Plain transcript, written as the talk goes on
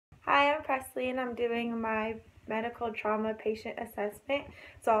Hi, I'm Presley and I'm doing my medical trauma patient assessment.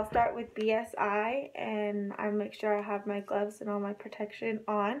 So I'll start with BSI and I make sure I have my gloves and all my protection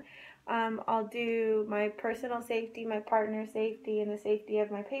on. I'll do my personal safety, my partner's safety, and the safety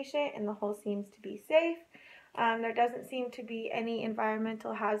of my patient, and the whole seems to be safe. There doesn't seem to be any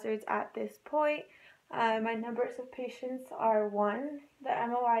environmental hazards at this point. My numbers of patients are 1. The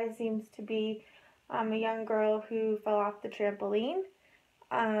MOI seems to be a young girl who fell off the trampoline.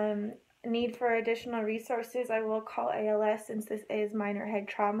 Need for additional resources, I will call ALS since this is minor head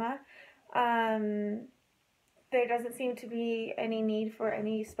trauma. There doesn't seem to be any need for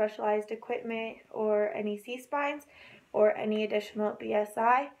any specialized equipment or any C-spines or any additional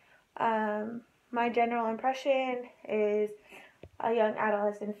BSI. My general impression is a young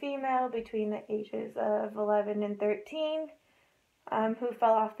adolescent female between the ages of 11 and 13 who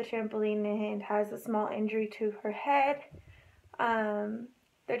fell off the trampoline and has a small injury to her head.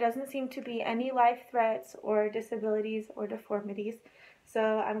 There doesn't seem to be any life threats or disabilities or deformities. So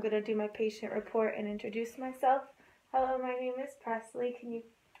I'm going to do my patient report and introduce myself. Hello, my name is Presley. Can you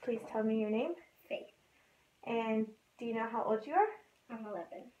please tell me your name? Faith. And do you know how old you are? I'm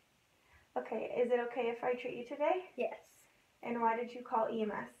 11. Okay, is it okay if I treat you today? Yes. And why did you call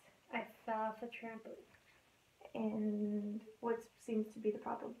EMS? I fell off a trampoline. And what seems to be the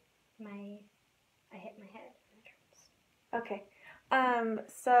problem? I hit my head. Okay.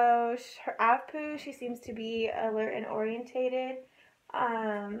 So her AVPU, she seems to be alert and orientated.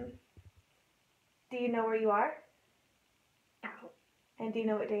 Do you know where you are? Ow. And do you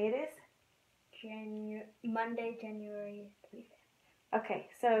know what day it is? Monday, January 25th. Okay,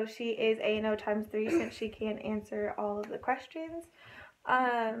 so she is A&O times 3 since she can answer all of the questions.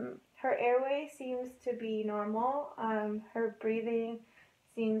 Her airway seems to be normal. Her breathing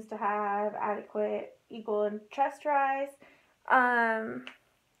seems to have adequate equal and chest rise.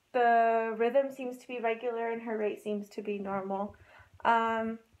 The rhythm seems to be regular and her rate seems to be normal.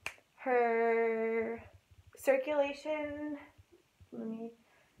 Her circulation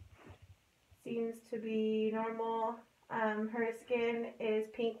seems to be normal. Her skin is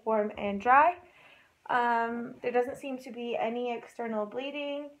pink, warm, and dry. There doesn't seem to be any external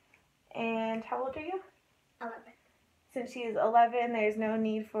bleeding. And how old are you? 11. Since she is 11, there's no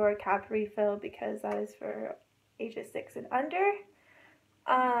need for a cap refill because that is for ages 6 and under.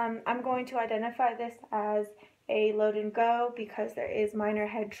 I'm going to identify this as a load and go because there is minor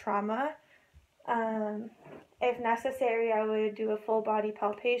head trauma. If necessary, I would do a full body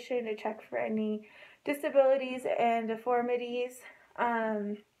palpation to check for any disabilities and deformities.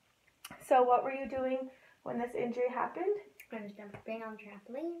 So what were you doing when this injury happened? I was jumping on the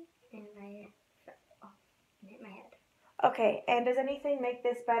trampoline and I fell off and hit my head. Okay, and does anything make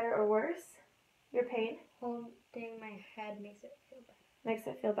this better or worse? Your pain? Holding my head makes it feel better. Makes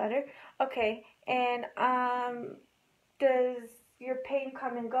it feel better? Okay, and does your pain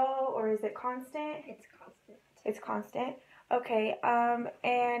come and go or is it constant? It's constant. It's constant. Okay,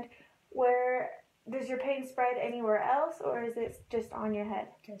 and where does your pain spread anywhere else or is it just on your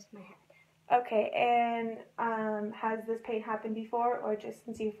head? Just my head. Okay, and has this pain happened before or just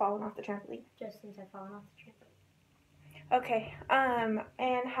since you've fallen off the trampoline? Just since I've fallen off the trampoline. Okay,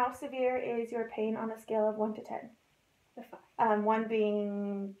 and how severe is your pain on a scale of 1 to 10? A 5. 1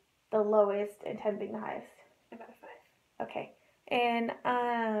 being the lowest and 10 being the highest. About a 5. Okay, and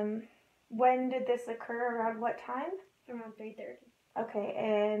when did this occur? Around what time? Around 3:30. Okay,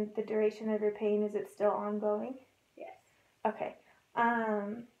 and the duration of your pain, is it still ongoing? Yes. Okay.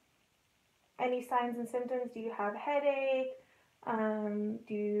 Any signs and symptoms? Do you have a headache?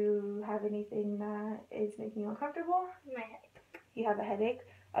 Do you have anything that is making you uncomfortable? My head. You have a headache?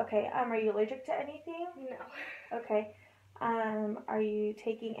 Okay. Are you allergic to anything? No. Okay. Are you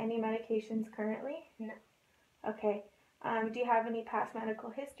taking any medications currently? No. Okay. Do you have any past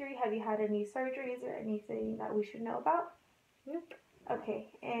medical history? Have you had any surgeries or anything that we should know about? Nope.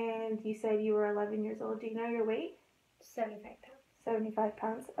 Okay. And you said you were 11 years old. Do you know your weight? 75 pounds. 75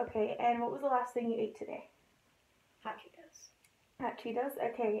 pounds. Okay. And what was the last thing you ate today? Hot Cheetos. Hot Cheetos?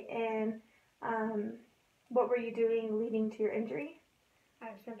 Okay. And what were you doing leading to your injury?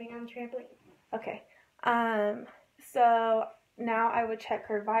 I was jumping on the trampoline. Okay. So now I would check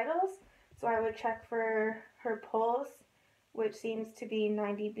her vitals. So I would check for her pulse, which seems to be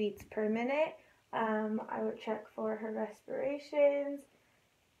 90 beats per minute. I would check for her respirations,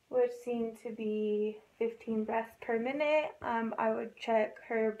 which seem to be 15 breaths per minute. I would check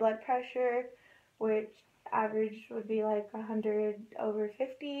her blood pressure, which average would be like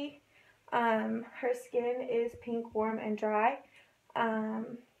 100/50. Her skin is pink, warm, and dry.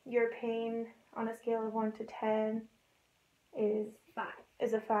 Your pain on a scale of 1 to 10 is 5.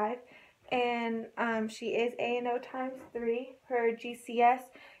 is a 5. And she is A&O times 3. Her GCS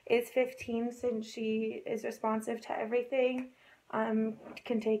is 15 since she is responsive to everything,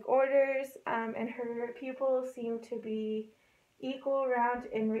 can take orders, and her pupils seem to be equal, round,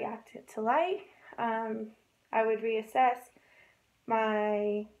 and reactant to light. I would reassess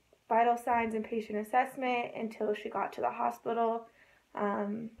my vital signs and patient assessment until she got to the hospital.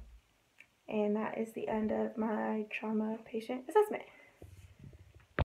 And that is the end of my trauma patient assessment.